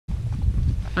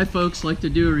Hi folks, like to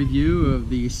do a review of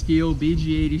the Stihl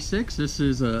BG86. This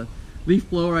is a leaf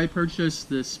blower I purchased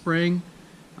this spring.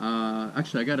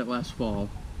 Actually I got it last fall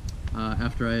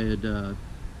after I had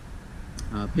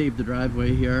paved the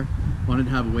driveway here. Wanted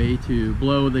to have a way to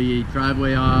blow the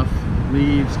driveway off,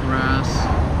 leaves, grass,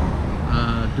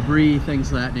 debris,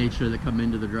 things of that nature that come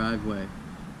into the driveway.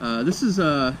 This is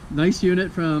a nice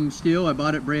unit from Stihl. I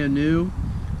bought it brand new.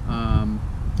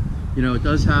 You know, it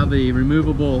does have a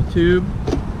removable tube,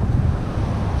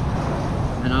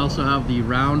 and I also have the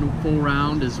full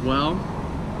round as well.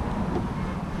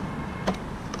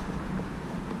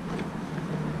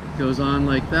 Goes on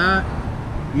like that,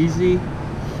 easy.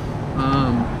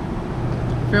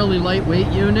 Fairly lightweight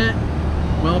unit,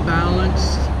 well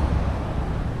balanced.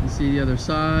 You can see the other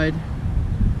side.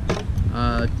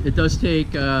 It does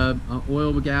take an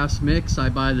oil with gas mix. I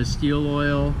buy the Stihl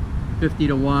oil,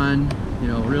 50-to-1. You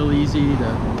know, real easy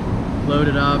to load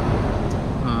it up.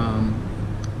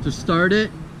 To start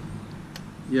it,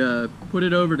 you put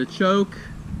it over to choke,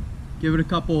 give it a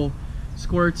couple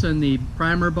squirts in the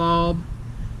primer bulb,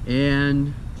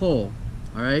 and pull.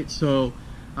 All right, so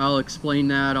I'll explain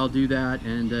that, I'll do that,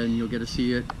 and then you'll get to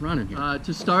see it running here.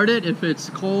 To start it, if it's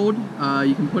cold,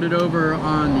 you can put it over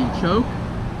on the choke.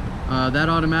 That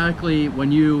automatically,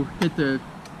 when you hit the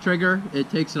trigger, it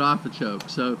takes it off the choke.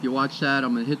 So if you watch that,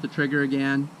 I'm going to hit the trigger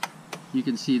again. You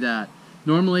can see that.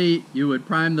 Normally, you would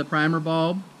prime the primer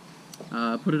bulb,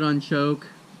 put it on choke,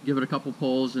 give it a couple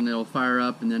pulls, and it'll fire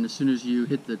up. And then as soon as you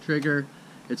hit the trigger,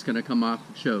 it's going to come off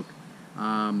the choke.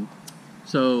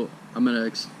 So I'm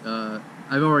going to,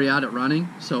 I've already had it running,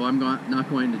 so I'm not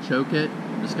going to choke it.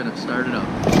 I'm just going to start it up.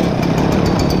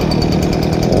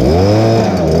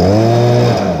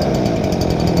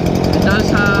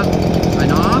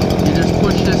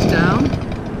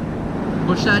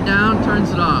 Push that down, turns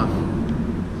it off.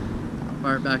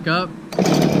 Fire it back up.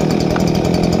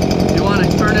 You want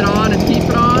to turn it on and keep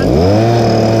it on,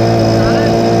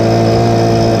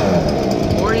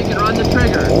 or you can run the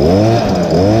trigger.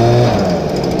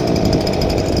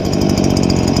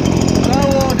 So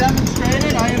we'll demonstrate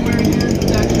it. I am wearing ear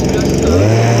protection just so.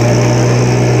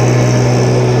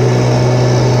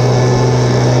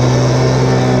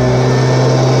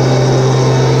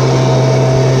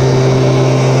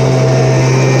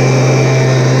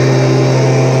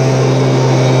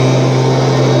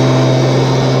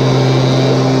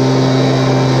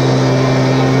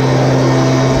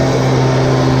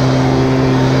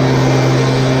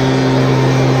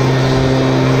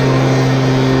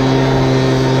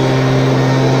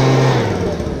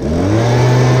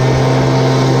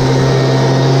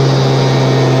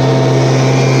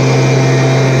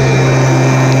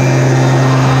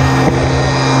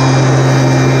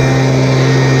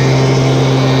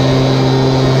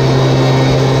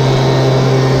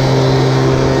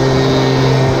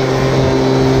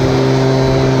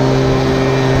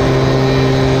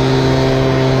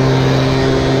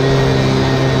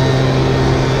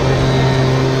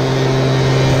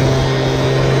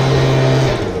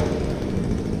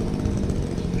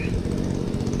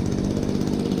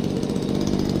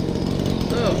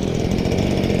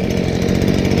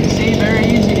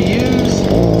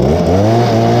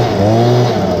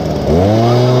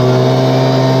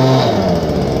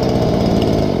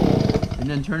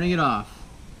 Turning it off.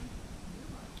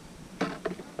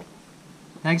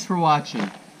 Thanks for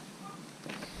watching.